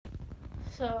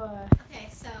Okay,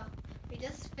 so we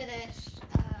just finished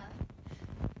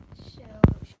show.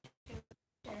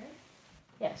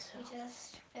 Yes. We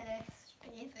just finished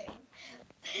bathing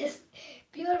this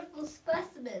beautiful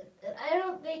specimen that I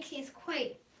don't think he's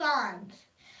quite fond.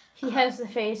 He has the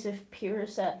face of pure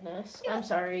sadness. Yeah. I'm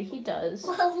sorry, he does.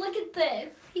 Well, look at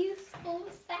this. He's so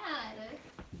sad.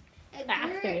 And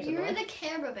you're the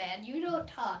cameraman. You don't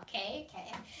talk, okay?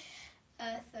 Okay.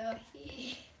 So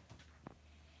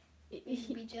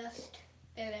we just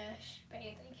finished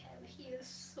bathing him. He is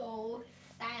so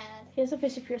sad. He has the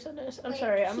face of pure sadness. I'm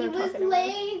sorry, I'm going to talk He was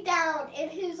laying down in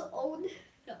his own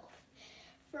filth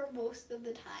for most of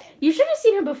the time. You should have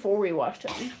seen him before we watched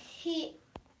him.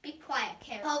 Be quiet,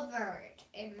 Karen. Covered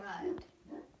in mud.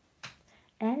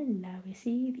 And now we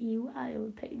see the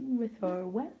wild thing with her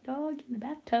wet dog in the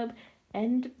bathtub.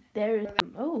 And there's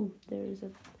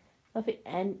a fluffy,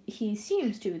 and he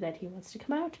seems to that he wants to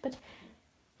come out, but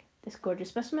this gorgeous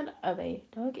specimen of a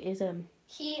dog is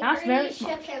he not very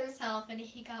small. shook himself and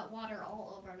he got water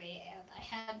all over me, and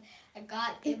I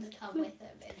got in the tub with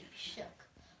him and he shook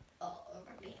all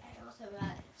over me. I also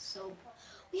got soap.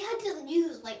 We had to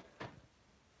use like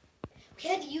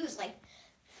 $4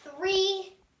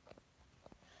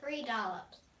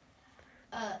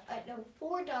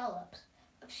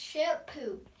 of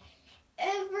shampoo.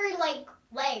 Every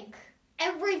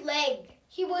leg.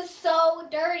 He was so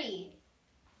dirty.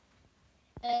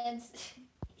 And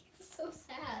he's so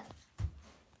sad.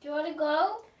 Do you want to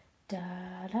go? Da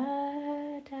da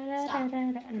da da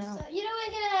da da. No. So, you know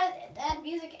we're gonna add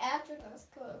music after this.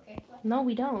 Go, okay. Come on. No,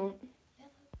 we don't.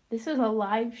 This is a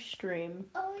live stream.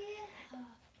 Oh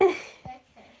yeah. Okay.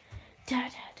 Da da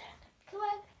da. Come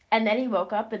on. And then he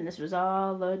woke up, and this was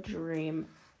all a dream.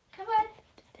 Come on.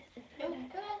 No,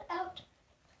 come on, out.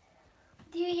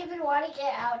 Do you even want to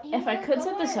get out? If I could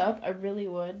set this up, I really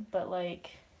would, but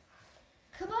like...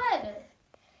 Come on.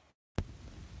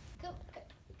 Go.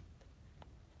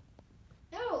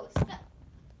 No, stop.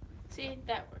 See,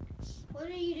 that works. What are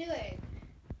you doing?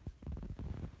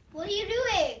 What are you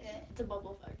doing? It's a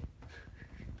bubble effect.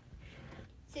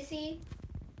 Sissy?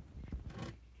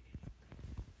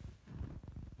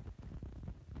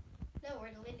 No,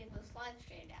 we're deleting this live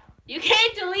stream now. You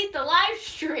can't delete the live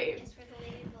stream. Yes, we're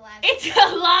deleting the live It's stream.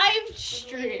 a live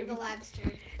We're deleting stream. the live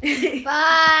stream.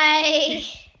 Bye.